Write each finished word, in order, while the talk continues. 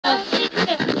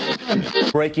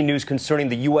Breaking news concerning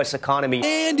the U.S. economy.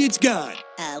 And it's gone.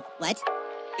 What?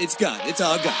 It's gone. It's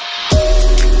all gone.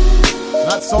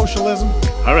 Not socialism.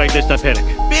 All right, let's not panic.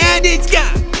 And it's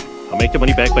gone. I'll make the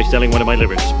money back by selling one of my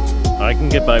livers. I can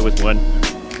get by with one.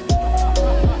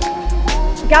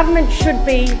 Government should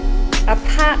be a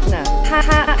partner.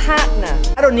 Partner.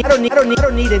 I don't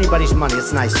need anybody's money.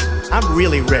 It's nice. I'm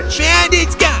really rich. And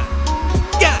it's gone.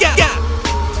 Gone.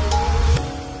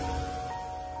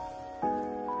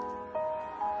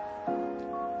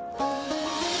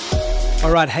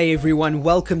 Alright, hey everyone,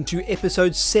 welcome to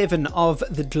episode 7 of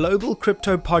the Global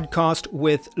Crypto Podcast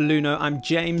with Luno. I'm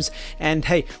James, and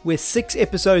hey, we're 6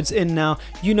 episodes in now.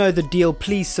 You know the deal.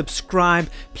 Please subscribe,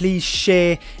 please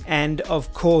share, and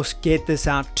of course get this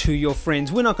out to your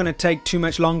friends. We're not going to take too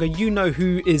much longer. You know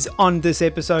who is on this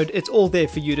episode. It's all there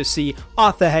for you to see.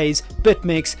 Arthur Hayes,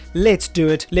 BitMEX. Let's do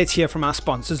it. Let's hear from our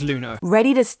sponsors, Luno.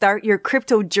 Ready to start your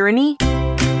crypto journey?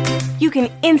 You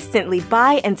can instantly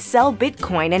buy and sell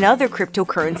Bitcoin and other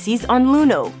cryptocurrencies on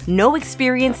Luno. No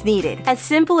experience needed. As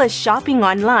simple as shopping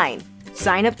online.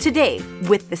 Sign up today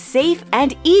with the safe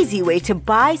and easy way to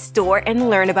buy, store,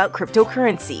 and learn about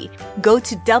cryptocurrency. Go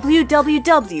to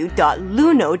www.luno.com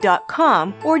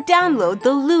or download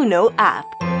the Luno app.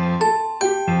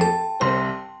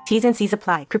 T's and C's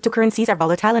apply. Cryptocurrencies are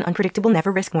volatile and unpredictable.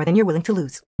 Never risk more than you're willing to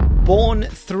lose. Born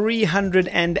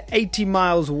 380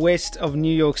 miles west of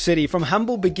New York City, from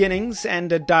humble beginnings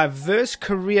and a diverse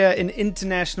career in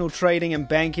international trading and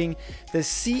banking, the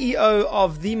CEO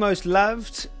of the most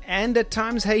loved and at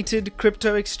times hated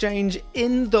crypto exchange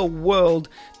in the world,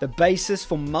 the basis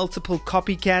for multiple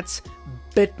copycats,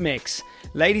 BitMEX.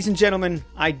 Ladies and gentlemen,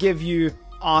 I give you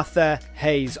Arthur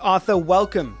Hayes. Arthur,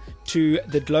 welcome to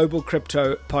the Global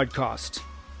Crypto Podcast.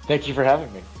 Thank you for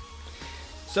having me.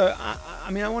 So,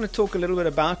 I want to talk a little bit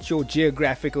about your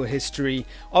geographical history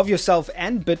of yourself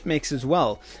and BitMEX as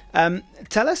well.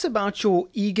 Tell us about your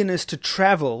eagerness to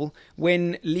travel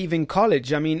when leaving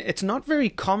college. It's not very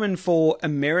common for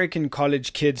American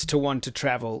college kids to want to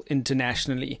travel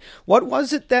internationally. What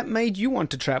was it that made you want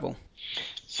to travel?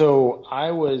 So,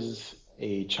 I was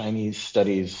a Chinese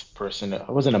studies person.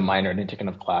 I wasn't a minor, I didn't take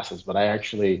enough classes, but I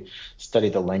actually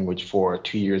studied the language for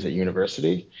 2 years at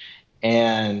university.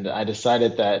 And I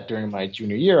decided that during my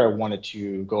junior year, I wanted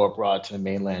to go abroad to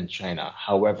mainland China.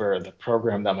 However, the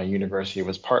program that my university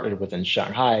was partnered with in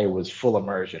Shanghai was full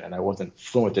immersion, and I wasn't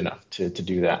fluent enough to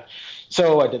do that.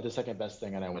 So I did the second best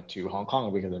thing, and I went to Hong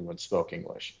Kong because everyone spoke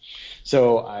English.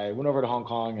 So I went over to Hong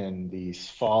Kong in the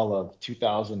fall of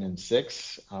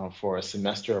 2006 for a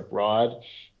semester abroad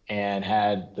and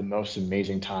had the most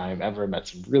amazing time ever. Met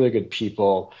some really good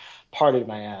people, partied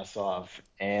my ass off,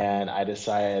 and I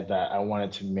decided that I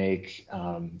wanted to make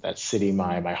that city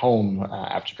my home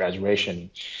after graduation.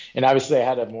 And obviously I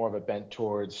had more of a bent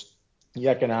towards the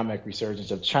economic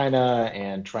resurgence of China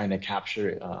and trying to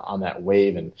capture on that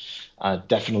wave, and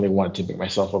definitely wanted to bring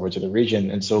myself over to the region.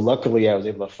 And so luckily I was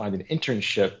able to find an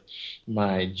internship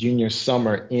my junior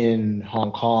summer in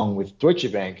Hong Kong with Deutsche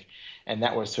Bank. And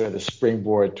that was sort of the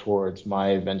springboard towards my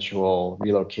eventual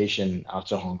relocation out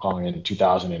to Hong Kong in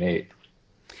 2008.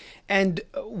 And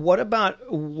what about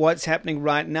what's happening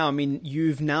right now?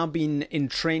 You've now been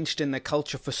entrenched in the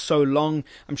culture for so long.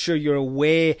 I'm sure you're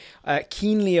aware,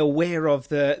 keenly aware of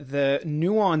the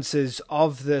nuances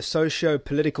of the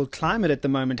socio-political climate at the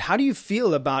moment. How do you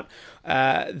feel about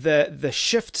the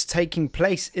shifts taking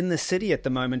place in the city at the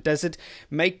moment? Does it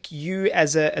make you,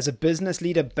 as a business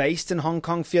leader based in Hong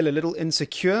Kong, feel a little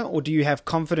insecure, or do you have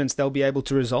confidence they'll be able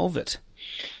to resolve it?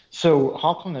 So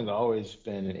Hong Kong has always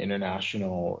been an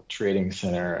international trading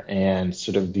center and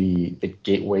sort of the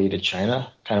gateway to China,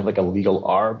 kind of like a legal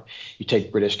arb. You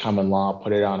take British common law,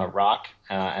 put it on a rock,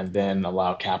 and then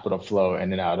allow capital flow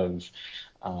in and out of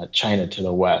China to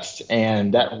the west.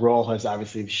 And that role has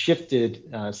obviously shifted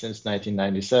since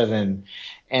 1997.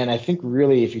 And I think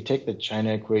really if you take the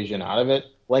China equation out of it,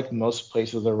 like most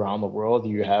places around the world,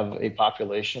 you have a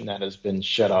population that has been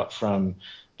shut out from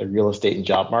the real estate and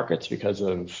job markets because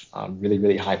of really,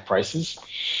 really high prices.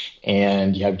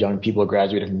 And you have young people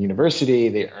graduating from university,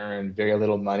 they earn very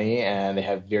little money and they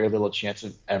have very little chance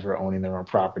of ever owning their own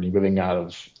property, living out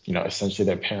of, essentially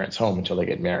their parents' home until they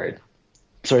get married.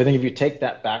 So I think if you take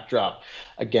that backdrop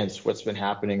against what's been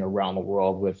happening around the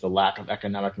world with the lack of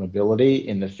economic mobility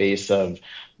in the face of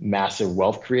massive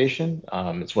wealth creation,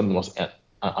 it's one of the most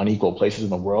unequal places in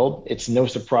the world. It's no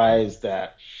surprise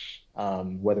that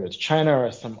whether it's China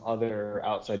or some other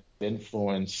outside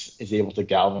influence is able to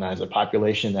galvanize a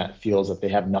population that feels that they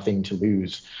have nothing to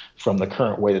lose from the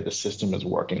current way that the system is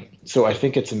working. So I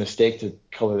think it's a mistake to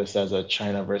color this as a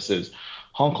China versus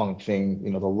Hong Kong thing,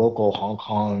 the local Hong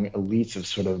Kong elites have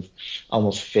sort of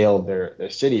almost failed their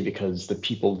city because the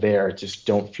people there just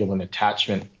don't feel an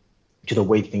attachment to the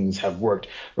way things have worked,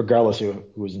 regardless of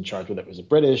who was in charge, whether it was the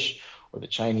British or the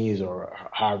Chinese or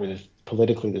however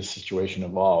politically this situation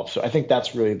evolved. So I think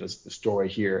that's really the story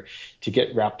here. To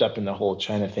get wrapped up in the whole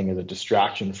China thing is a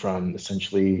distraction from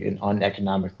essentially an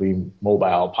uneconomically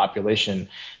mobile population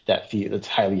that's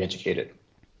highly educated.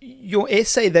 Your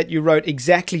essay that you wrote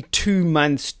exactly 2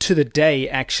 months to the day,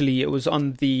 actually, it was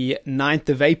on the 9th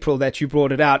of April that you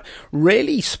brought it out,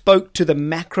 really spoke to the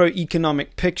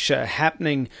macroeconomic picture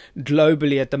happening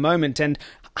globally at the moment. And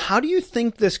how do you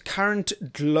think this current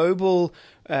global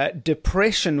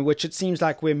depression, which it seems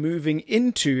like we're moving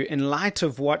into in light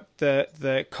of what the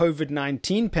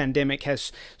COVID-19 pandemic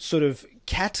has sort of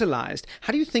catalyzed,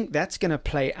 how do you think that's going to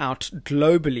play out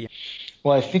globally?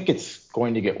 Well, I think it's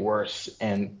going to get worse.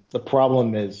 And the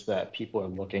problem is that people are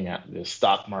looking at the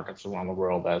stock markets around the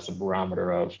world as a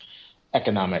barometer of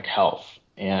economic health.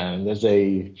 And there's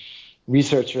a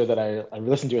researcher that I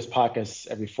listen to his podcast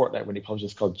every fortnight when he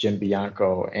publishes, called Jim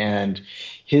Bianco. And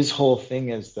his whole thing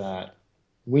is that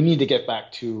we need to get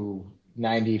back to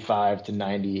 95 to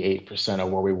 98%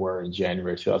 of where we were in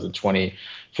January 2020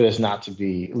 for this not to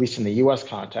be, at least in the U.S.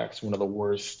 context, one of the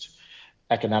worst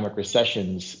economic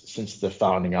recessions since the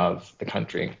founding of the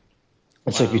country.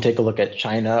 And so if you take a look at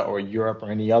China or Europe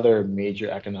or any other major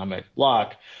economic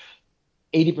bloc,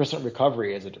 80%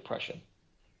 recovery is a depression.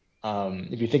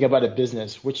 If you think about a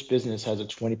business, which business has a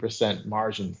 20%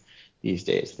 margin these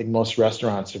days? I think most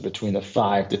restaurants are between the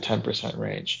 5 to 10%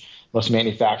 range. Most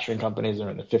manufacturing companies are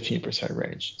in the 15%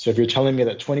 range. So if you're telling me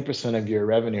that 20% of your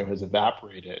revenue has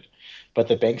evaporated, but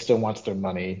the bank still wants their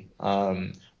money,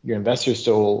 your investors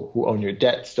who own your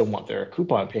debt still want their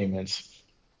coupon payments,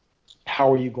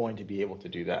 how are you going to be able to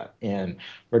do that? And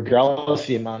regardless of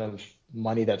the amount of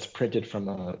money that's printed from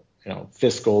a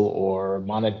fiscal or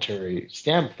monetary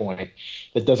standpoint,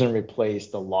 that doesn't replace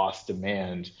the lost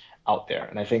demand out there.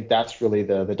 And I think that's really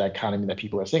the dichotomy that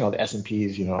people are saying. Oh, the S&P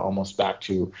is almost back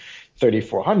to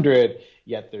 3,400,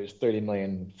 yet there's 30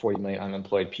 million, 40 million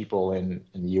unemployed people in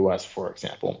the US, for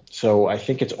example. So I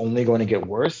think it's only going to get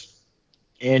worse.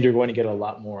 And you're going to get a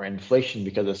lot more inflation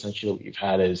because essentially what you've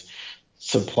had is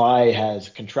supply has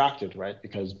contracted, right?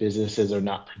 Because businesses are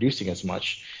not producing as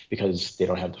much because they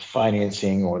don't have the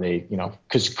financing, or they,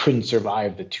 couldn't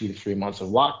survive the 2 to 3 months of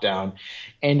lockdown.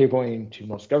 And you're going to,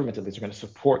 most governments at least, are going to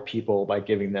support people by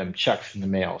giving them checks in the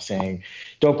mail saying,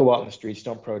 don't go out in the streets,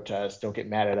 don't protest, don't get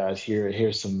mad at us.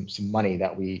 Here's some money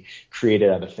that we created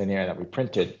out of thin air that we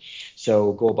printed.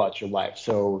 So go about your life.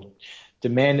 So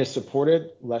demand is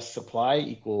supported, less supply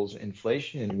equals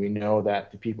inflation, and we know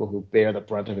that the people who bear the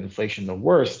brunt of inflation the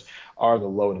worst are the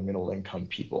low to middle income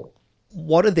people.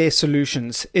 What are their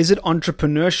solutions? Is it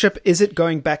entrepreneurship? Is it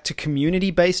going back to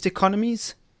community-based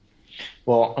economies?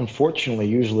 Well, unfortunately,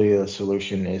 usually the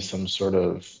solution is some sort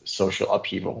of social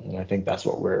upheaval, and I think that's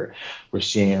what we're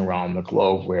seeing around the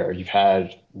globe, where you've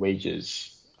had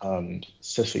wages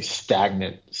essentially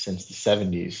stagnant since the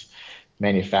 70s.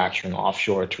 Manufacturing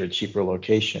offshore to a cheaper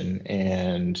location,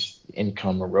 and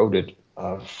income eroded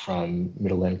from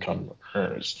middle income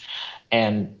earners.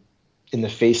 And in the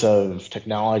face of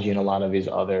technology and a lot of these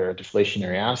other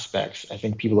deflationary aspects, I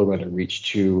think people are going to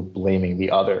reach to blaming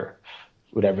the other,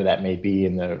 whatever that may be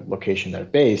in the location they're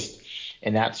based.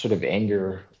 And that sort of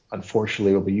anger,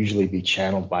 unfortunately, will usually be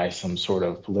channeled by some sort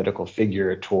of political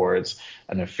figure towards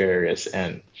a nefarious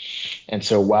end. And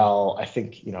so while I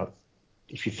think,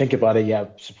 if you think about it, you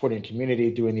have supporting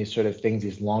community, doing these sort of things,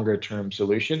 these longer term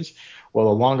solutions. Well,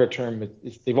 the longer term,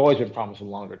 they've always been promised a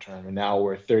longer term. And now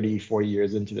we're 30, 40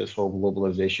 years into this whole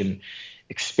globalization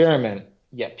experiment,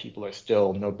 yet people are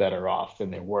still no better off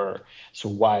than they were. So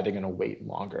why are they going to wait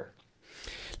longer?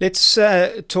 Let's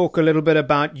talk a little bit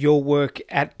about your work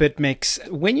at BitMEX.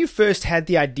 When you first had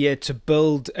the idea to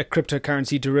build a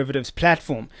cryptocurrency derivatives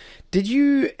platform, did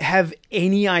you have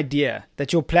any idea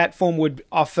that your platform would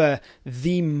offer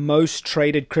the most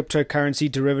traded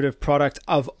cryptocurrency derivative product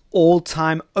of all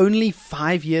time only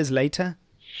 5 years later?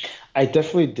 I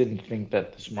definitely didn't think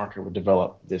that this market would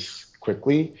develop this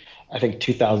quickly. I think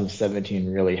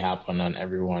 2017 really happened on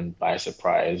everyone by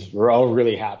surprise. We're all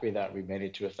really happy that we made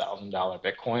it to $1,000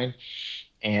 Bitcoin.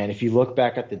 And if you look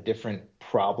back at the different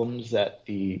problems that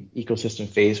the ecosystem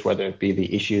faced, whether it be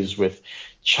the issues with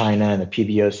China and the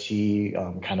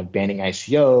PBOC kind of banning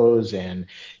ICOs and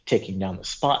taking down the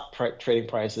spot trading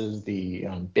prices, the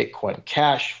Bitcoin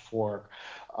Cash fork,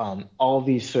 all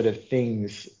these sort of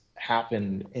things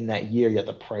happened in that year, yet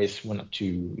the price went up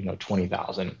to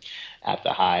 20,000 at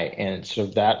the high, and so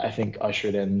that I think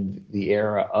ushered in the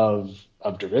era of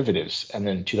derivatives. And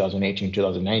then 2018,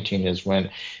 2019 is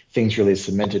when things really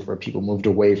cemented, where people moved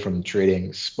away from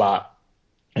trading spot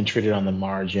and traded on the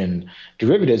margin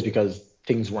derivatives because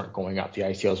things weren't going up, the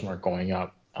ICOs weren't going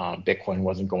up, Bitcoin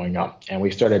wasn't going up, and we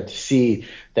started to see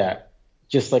that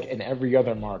just like in every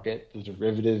other market, the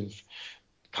derivative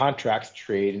contracts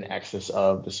trade in excess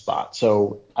of the spot.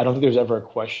 So I don't think there's ever a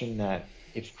question that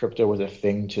if crypto was a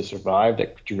thing to survive,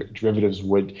 that derivatives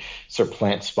would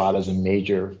supplant spot as a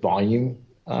major volume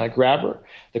grabber.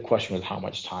 The question was how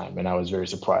much time, and I was very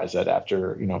surprised that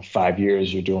after 5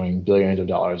 years, you're doing billions of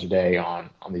dollars a day on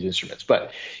these instruments.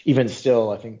 But even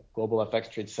still, I think global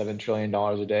FX trades $7 trillion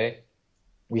a day.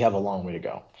 We have a long way to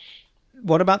go.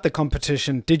 What about the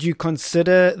competition? Did you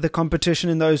consider the competition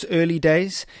in those early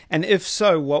days? And if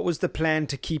so, what was the plan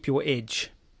to keep your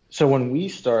edge? So when we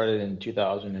started in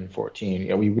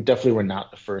 2014, we definitely were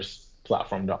not the first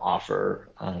platform to offer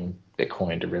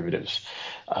Bitcoin derivatives.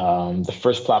 The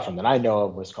first platform that I know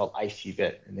of was called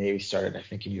ICBit, and they started, I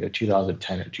think, in either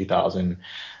 2010 or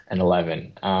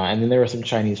 2011. And then there were some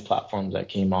Chinese platforms that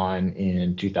came on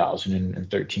in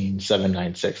 2013.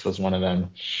 796 was one of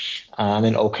them. And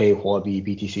then OK, Huobi,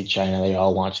 BTC China, they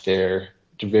all launched their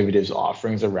derivatives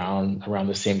offerings around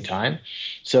the same time.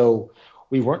 So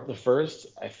we weren't the first.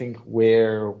 I think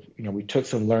where we took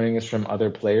some learnings from other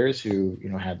players who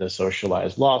had the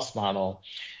socialized loss model,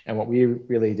 and what we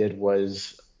really did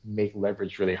was make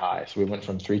leverage really high. So we went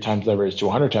from 3 times leverage to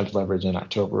 100 times leverage in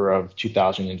October of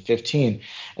 2015,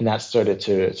 and that started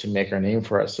to make our name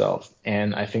for ourselves.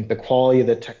 And I think the quality of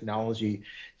the technology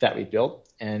that we built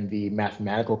and the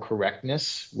mathematical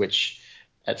correctness, which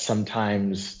at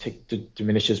sometimes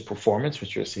diminishes performance,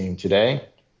 which you're seeing today,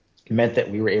 meant that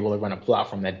we were able to run a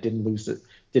platform that didn't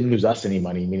lose us any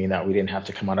money, meaning that we didn't have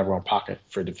to come out of our own pocket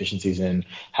for deficiencies in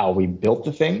how we built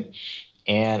the thing.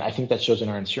 And I think that shows in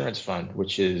our insurance fund,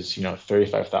 which is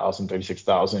 35,000,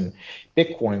 36,000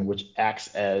 Bitcoin, which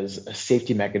acts as a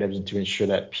safety mechanism to ensure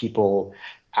that people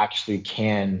actually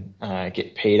can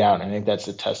get paid out. And I think that's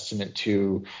a testament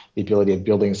to the ability of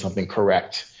building something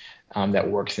correct that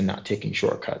works and not taking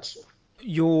shortcuts.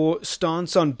 Your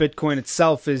stance on Bitcoin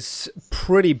itself is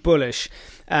pretty bullish.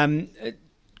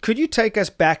 Could you take us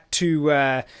back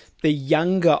to the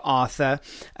younger Arthur,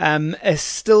 a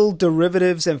still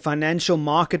derivatives and financial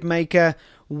market maker?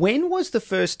 When was the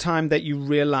first time that you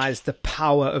realized the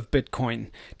power of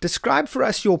Bitcoin? Describe for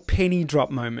us your penny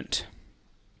drop moment.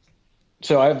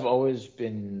 So I've always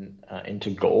been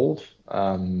into gold.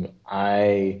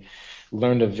 I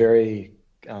learned a very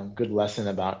good lesson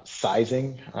about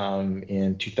sizing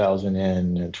in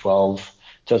 2012,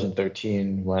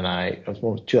 2013,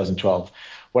 2012,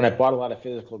 when I bought a lot of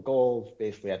physical gold,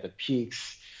 basically at the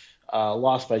peaks,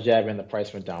 lost my jab and the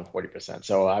price went down 40%.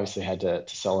 So I obviously had to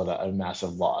sell it at a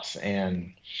massive loss.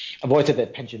 And I've always had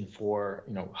that penchant for,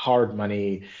 hard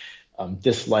money,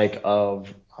 dislike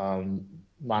of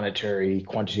monetary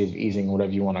quantitative easing,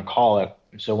 whatever you want to call it.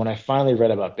 So when I finally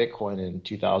read about Bitcoin in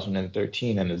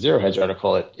 2013 and the Zero Hedge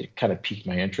article, it kind of piqued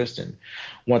my interest. And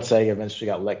once I eventually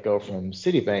got let go from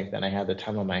Citibank, then I had the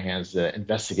time on my hands to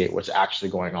investigate what's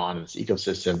actually going on in this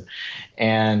ecosystem.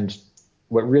 And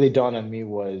what really dawned on me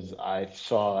was I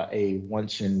saw a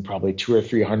once in probably 200 or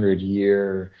 300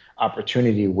 year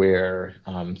opportunity where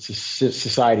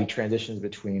society transitions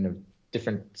between a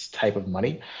different type of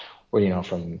money, where,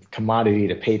 from commodity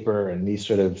to paper, and these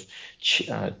sort of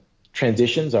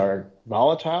transitions are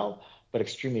volatile but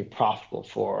extremely profitable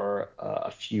for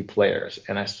a few players.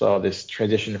 And I saw this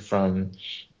transition from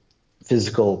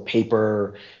physical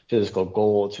paper, physical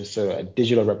gold, to sort of a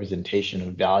digital representation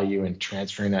of value and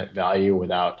transferring that value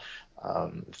without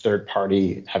third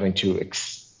party having to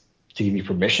give you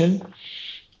permission.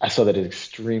 I saw that as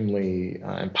extremely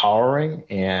empowering,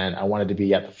 and I wanted to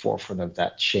be at the forefront of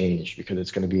that change, because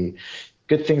it's going to be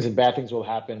good things and bad things will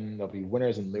happen. There'll be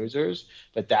winners and losers,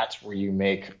 but that's where you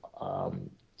make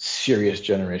serious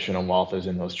generational wealth, is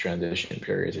in those transition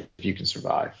periods, if you can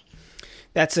survive.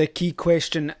 That's a key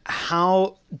question.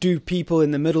 How do people in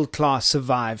the middle class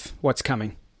survive what's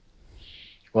coming?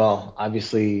 Well,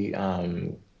 obviously,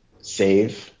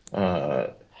 save,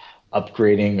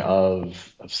 upgrading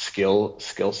of skill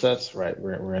sets, right?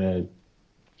 We're in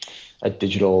a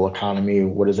digital economy.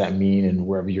 What does that mean? And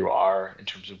wherever you are in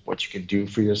terms of what you can do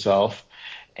for yourself.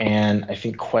 And I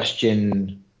think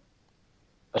question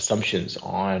assumptions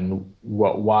on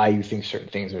why you think certain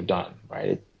things are done,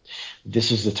 right?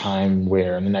 This is the time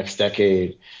where in the next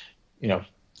decade, the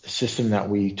system that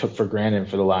we took for granted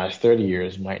for the last 30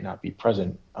 years might not be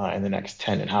present in the next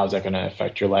 10. And how is that going to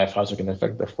affect your life? How is it going to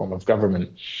affect the form of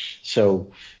government?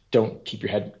 So don't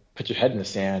put your head in the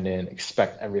sand and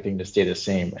expect everything to stay the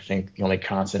same. I think the only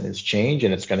constant is change,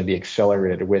 and it's going to be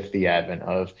accelerated with the advent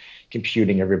of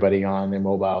computing, everybody on their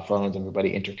mobile phones,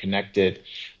 everybody interconnected.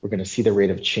 We're going to see the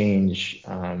rate of change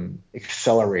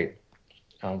accelerate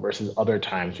versus other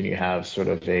times when you have sort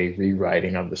of a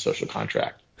rewriting of the social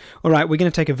contract. All right, we're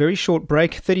going to take a very short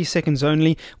break, 30 seconds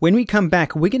only. When we come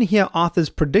back, we're going to hear Arthur's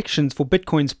predictions for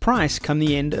Bitcoin's price come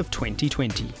the end of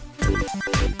 2020.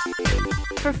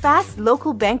 For fast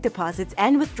local bank deposits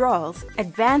and withdrawals,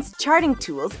 advanced charting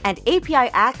tools, and API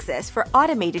access for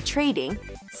automated trading,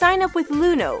 sign up with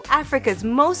Luno, Africa's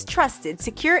most trusted,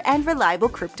 secure, and reliable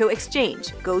crypto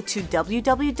exchange. Go to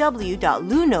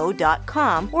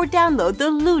www.luno.com or download the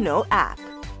Luno app.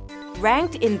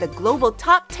 Ranked in the global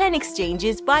top 10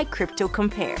 exchanges by Crypto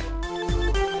Compare.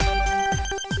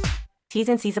 T's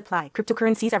and C's apply.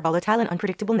 Cryptocurrencies are volatile and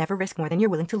unpredictable. Never risk more than you're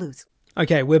willing to lose.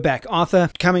 Okay, we're back. Arthur,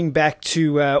 coming back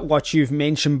to what you've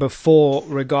mentioned before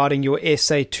regarding your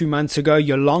essay 2 months ago,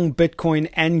 you're long Bitcoin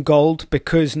and gold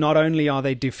because not only are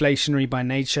they deflationary by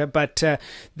nature, but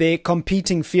their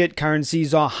competing fiat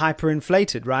currencies are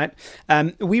hyperinflated, right?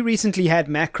 We recently had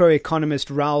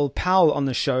macroeconomist Raoul Powell on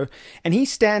the show, and he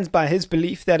stands by his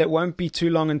belief that it won't be too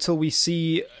long until we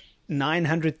see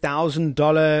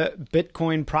 $900,000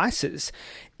 Bitcoin prices.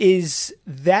 Is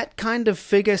that kind of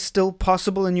figure still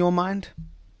possible in your mind?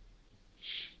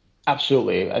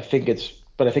 Absolutely. I think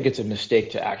it's a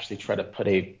mistake to actually try to put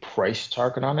a price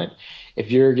target on it.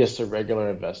 If you're just a regular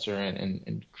investor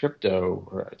in crypto,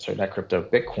 or sorry, not crypto,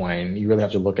 Bitcoin, you really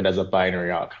have to look at it as a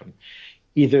binary outcome.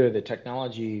 Either the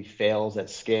technology fails at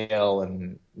scale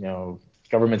and,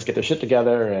 governments get their shit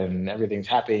together and everything's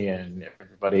happy and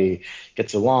everybody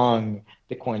gets along,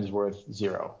 Bitcoin's worth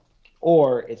zero.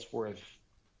 Or it's worth,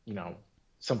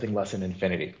 something less than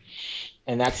infinity.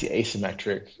 And that's the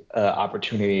asymmetric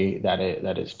opportunity that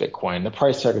is Bitcoin. The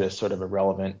price target is sort of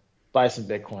irrelevant. Buy some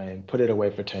Bitcoin, put it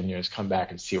away for 10 years, come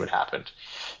back and see what happened.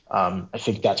 I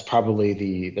think that's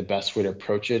probably the best way to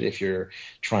approach it if you're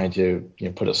trying to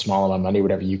put a small amount of money,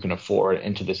 whatever you can afford,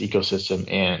 into this ecosystem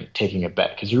and taking a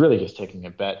bet, because you're really just taking a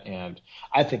bet. And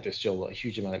I think there's still a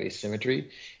huge amount of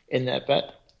asymmetry in that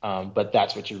bet, but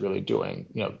that's what you're really doing.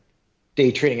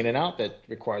 Day trading in and out, that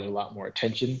requires a lot more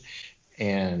attention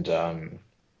and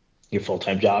your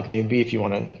full-time job, maybe, if you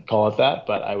want to call it that.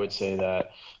 But I would say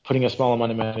that putting a small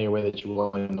amount of money away that you're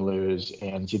willing to lose,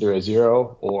 and it's either a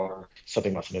zero or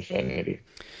something less than infinity.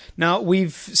 Now,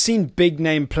 we've seen big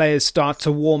name players start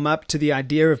to warm up to the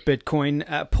idea of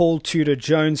Bitcoin. Paul Tudor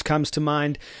Jones comes to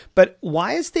mind. But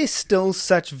why is there still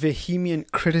such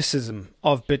vehement criticism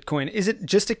of Bitcoin? Is it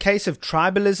just a case of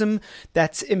tribalism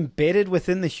that's embedded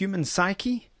within the human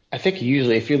psyche? I think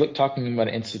usually if you're talking about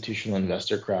an institutional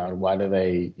investor crowd, why do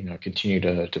they continue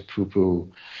to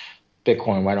poo-poo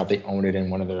Bitcoin? Why don't they own it in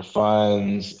one of their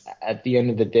funds? At the end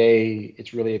of the day,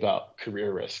 it's really about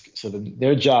career risk. So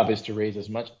their job is to raise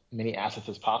many assets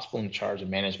as possible and charge a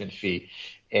management fee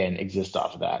and exist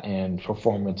off of that. And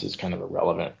performance is kind of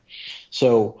irrelevant.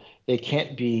 So they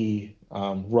can't be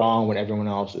wrong when everyone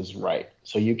else is right.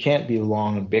 So you can't be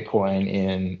long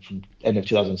Bitcoin from end of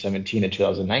 2017 to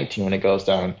 2019 when it goes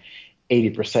down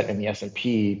 80% and the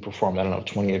S&P performed,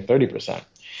 20 or 30%.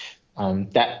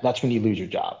 That's when you lose your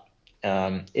job.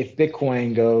 If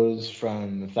Bitcoin goes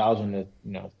from 1,000 to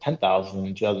 10,000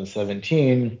 in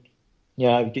 2017,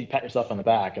 you pat yourself on the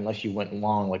back. Unless you went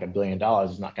long like $1 billion,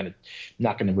 it's not going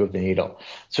to move the needle.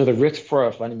 So the risk for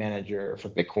a fund manager for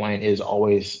Bitcoin is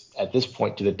always at this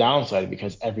point to the downside,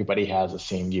 because everybody has the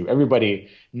same view. Everybody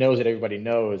knows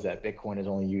that Bitcoin is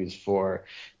only used for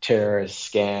terrorists,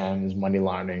 scams, money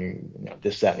laundering,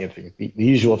 this, that, and the other thing, the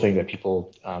usual thing that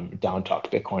people down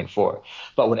talk Bitcoin for.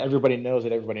 But when everybody knows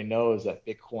that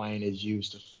Bitcoin is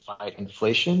used to fight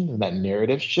inflation, and that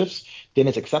narrative shifts, then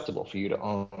it's acceptable for you to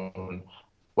own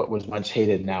what was once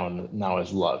hated now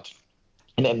is loved.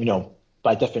 And then,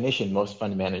 by definition, most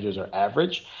fund managers are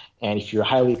average. And if you're a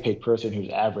highly paid person who's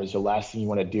average, the last thing you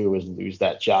want to do is lose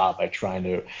that job by trying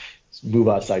to move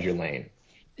outside your lane.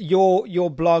 Your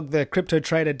blog, the Crypto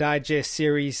Trader Digest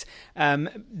series,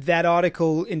 that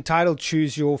article entitled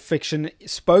Choose Your Fiction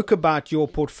spoke about your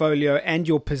portfolio and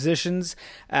your positions.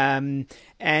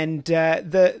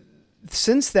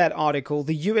 Since that article,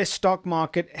 the US stock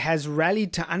market has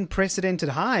rallied to unprecedented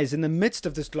highs in the midst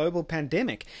of this global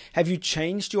pandemic. Have you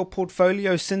changed your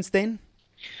portfolio since then?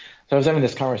 So I was having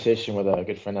this conversation with a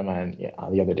good friend of mine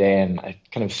the other day, and I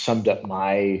kind of summed up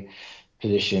my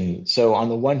position. So on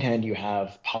the one hand, you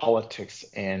have politics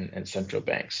and central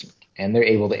banks, and they're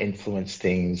able to influence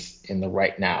things in the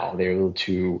right now. They're able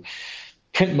to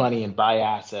print money and buy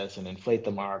assets and inflate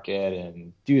the market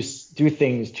and do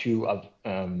things to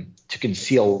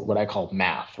conceal what I call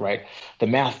math, right? The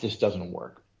math just doesn't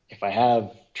work. If I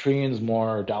have trillions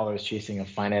more dollars chasing a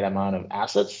finite amount of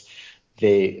assets,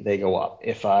 they go up.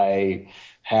 If I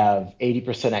have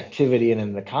 80% activity in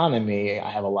an economy, I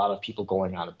have a lot of people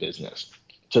going out of business.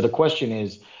 So the question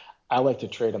is, I like to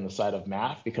trade on the side of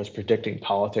math because predicting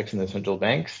politics in the central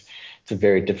banks, it's a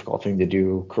very difficult thing to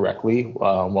do correctly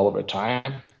well over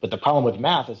time. But the problem with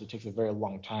math is it takes a very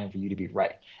long time for you to be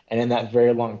right. And in that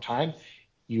very long time,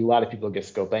 a lot of people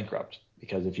just go bankrupt.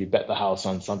 Because if you bet the house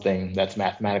on something that's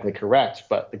mathematically correct,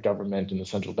 but the government and the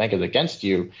central bank is against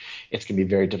you, it's going to be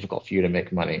very difficult for you to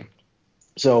make money.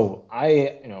 So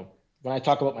when I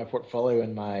talk about my portfolio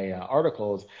in my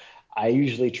articles, I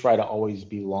usually try to always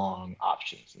be long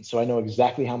options. And so I know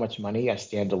exactly how much money I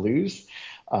stand to lose.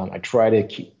 I try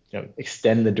to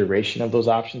extend the duration of those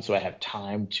options so I have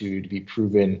time to be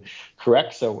proven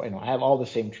correct. So I have all the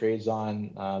same trades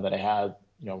on that I had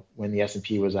when the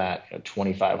S&P was at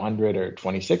 2,500 or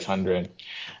 2,600.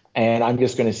 And I'm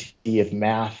just going to see if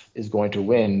math is going to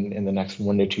win in the next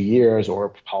 1 to 2 years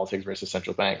or politics versus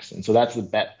central banks. And so that's the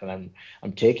bet that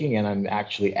I'm taking. And I'm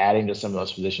actually adding to some of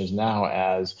those positions now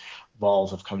as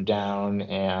vols have come down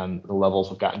and the levels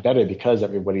have gotten better because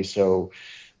everybody's so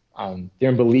they're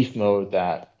in belief mode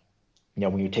that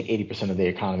when you take 80% of the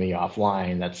economy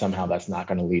offline, that somehow that's not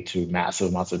going to lead to massive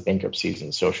amounts of bankruptcies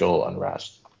and social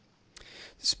unrest.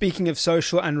 Speaking of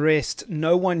social unrest,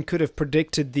 no one could have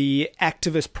predicted the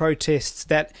activist protests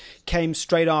that came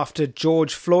straight after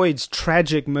George Floyd's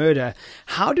tragic murder.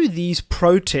 How do these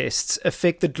protests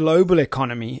affect the global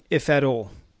economy, if at all?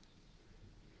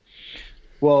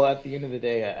 Well, at the end of the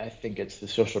day, I think it's the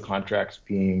social contracts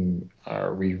being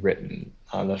rewritten.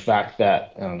 The fact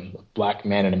that a black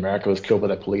man in America was killed by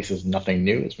the police is nothing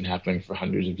new. It's been happening for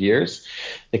hundreds of years.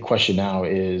 The question now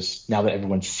is, now that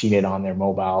everyone's seen it on their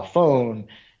mobile phone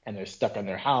and they're stuck in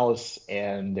their house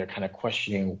and they're kind of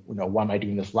questioning, why am I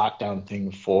doing this lockdown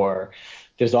thing for?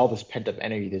 There's all this pent-up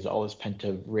energy. There's all this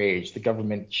pent-up rage. The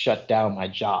government shut down my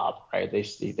job, right?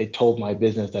 They told my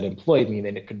business that employed me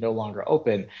that it could no longer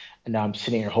open. And now I'm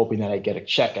sitting here hoping that I get a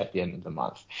check at the end of the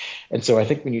month. And so I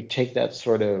think when you take that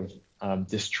sort of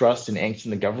distrust and angst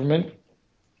in the government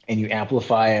and you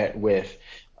amplify it with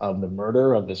the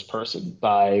murder of this person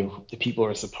by the people who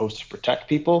are supposed to protect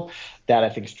people, that I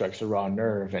think strikes a raw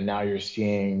nerve. And now you're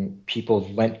seeing people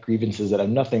vent grievances that have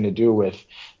nothing to do with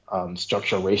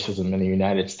structural racism in the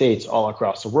United States all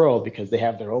across the world because they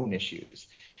have their own issues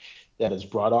that is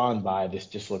brought on by this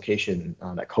dislocation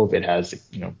that COVID has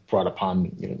brought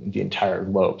upon the entire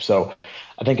globe. So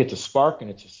I think it's a spark, and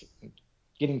it's just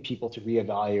getting people to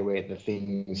reevaluate the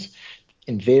things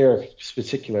in their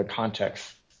particular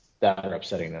context that are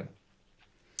upsetting them.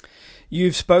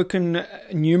 You've spoken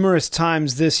numerous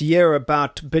times this year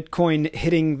about Bitcoin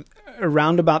hitting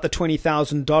around about the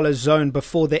 $20,000 zone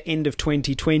before the end of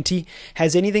 2020.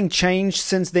 Has anything changed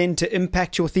since then to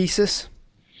impact your thesis?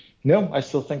 No, I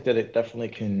still think that it definitely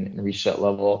can reach that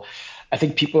level. I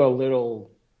think people are a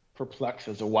little perplexed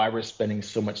as to why we're spending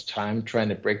so much time trying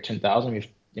to break 10,000. We've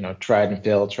tried and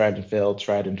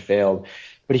failed.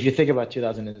 But if you think about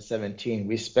 2017,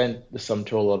 we spent the sum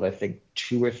total of, I think,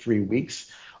 2 or 3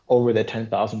 weeks over the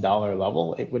 $10,000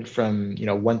 level. It went from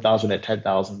 1,000 to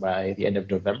 10,000 by the end of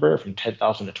November, from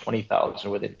 10,000 to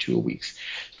 20,000 within 2 weeks.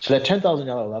 So that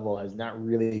 $10,000 level has not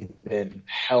really been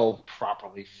held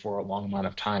properly for a long amount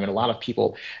of time, and a lot of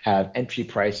people have entry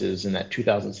prices in that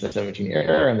 2017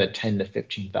 era in the $10,000 to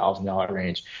 $15,000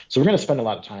 range. So we're going to spend a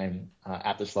lot of time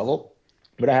at this level.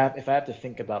 But if I have to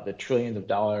think about the trillions of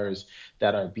dollars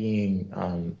that are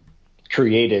being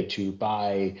created to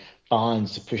buy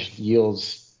bonds to push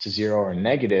yields to zero or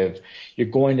negative, you're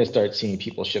going to start seeing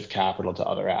people shift capital to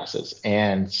other assets.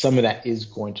 And some of that is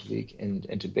going to leak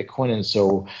into Bitcoin. And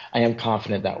so I am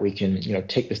confident that we can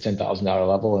take this $10,000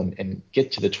 level and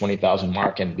get to the 20,000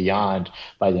 mark and beyond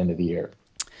by the end of the year.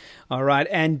 All right.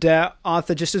 And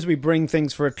Arthur, just as we bring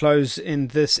things for a close in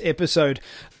this episode,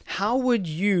 how would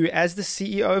you, as the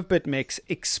CEO of BitMEX,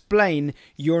 explain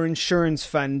your insurance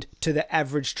fund to the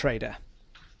average trader?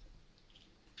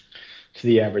 To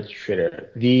the average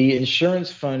trader, the insurance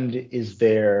fund is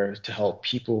there to help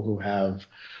people who have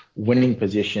winning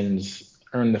positions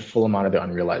earn the full amount of the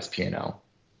unrealized P&L.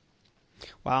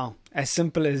 Wow. As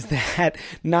simple as that.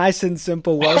 Nice and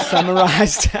simple. Well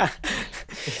summarized.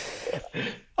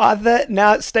 Arthur,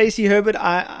 now, Stacey Herbert,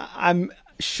 I'm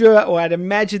sure, or I'd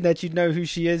imagine that you'd know who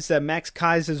she is. Max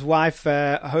Keiser's wife,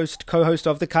 co-host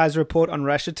of the Keiser Report on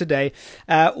Russia Today.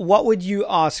 What would you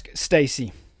ask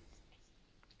Stacey?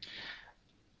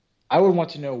 I would want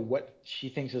to know what she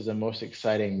thinks is the most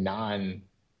exciting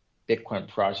non-Bitcoin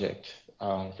project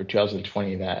for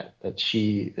 2020 that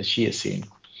she has seen.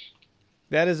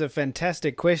 That is a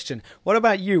fantastic question. What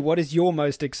about you? What is your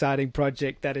most exciting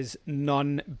project that is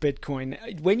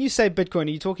non-Bitcoin? When you say Bitcoin,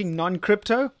 are you talking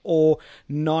non-crypto or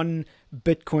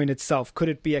non-Bitcoin itself? Could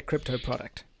it be a crypto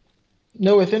product?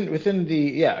 No, within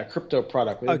a crypto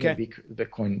product within Okay. the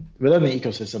Bitcoin, within the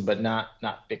ecosystem, but not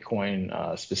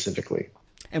Bitcoin specifically.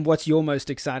 And what's your most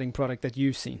exciting product that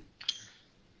you've seen?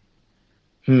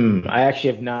 I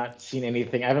actually have not seen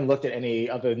anything. I haven't looked at any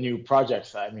other new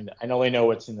projects. I mean, I only know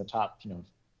what's in the top,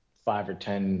 5 or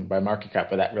 10 by market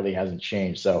cap, but that really hasn't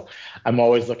changed. So I'm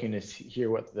always looking to hear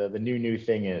what the new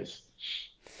thing is.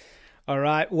 All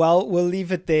right. Well, we'll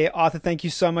leave it there. Arthur, thank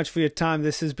you so much for your time.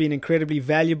 This has been incredibly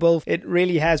valuable. It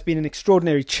really has been an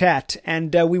extraordinary chat.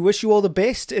 And we wish you all the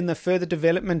best in the further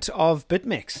development of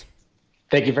BitMEX.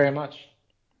 Thank you very much.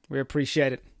 We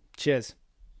appreciate it. Cheers.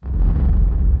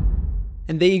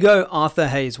 And there you go, Arthur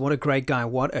Hayes. What a great guy.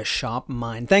 What a sharp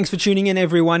mind. Thanks for tuning in,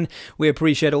 everyone. We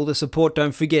appreciate all the support.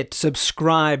 Don't forget,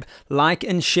 subscribe, like,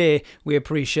 and share. We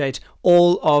appreciate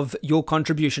all of your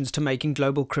contributions to making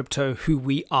global crypto who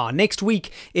we are. Next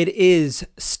week, it is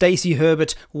Stacey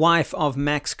Herbert, wife of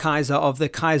Max Keiser of the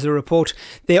Keiser Report.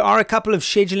 There are a couple of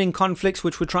scheduling conflicts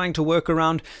which we're trying to work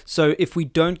around. So if we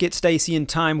don't get Stacey in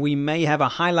time, we may have a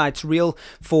highlights reel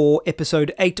for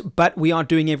episode 8, but we are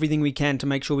doing everything we can to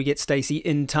make sure we get Stacey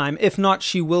in time. If not,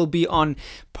 she will be on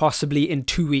possibly in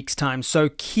 2 weeks' time. So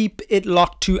keep it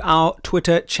locked to our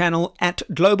Twitter channel at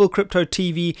Global Crypto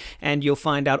TV, and you'll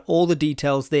find out all the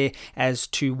details there as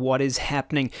to what is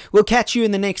happening. We'll catch you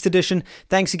in the next edition.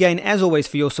 Thanks again, as always,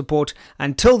 for your support.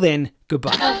 Until then,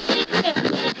 goodbye.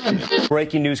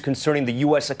 Breaking news concerning the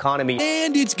U.S. economy.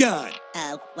 And it's gone.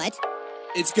 What?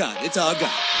 It's gone. It's all gone.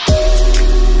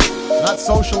 Not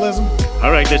socialism.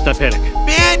 All right, let's not panic.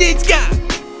 And it's gone.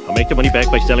 I'll make the money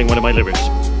back by selling one of my livers.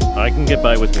 I can get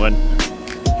by with one.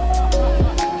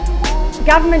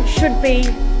 Government should be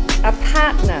a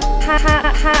partner.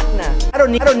 Partner. I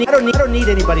don't need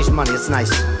anybody's money. It's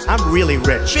nice. I'm really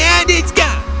rich. And it's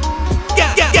gone.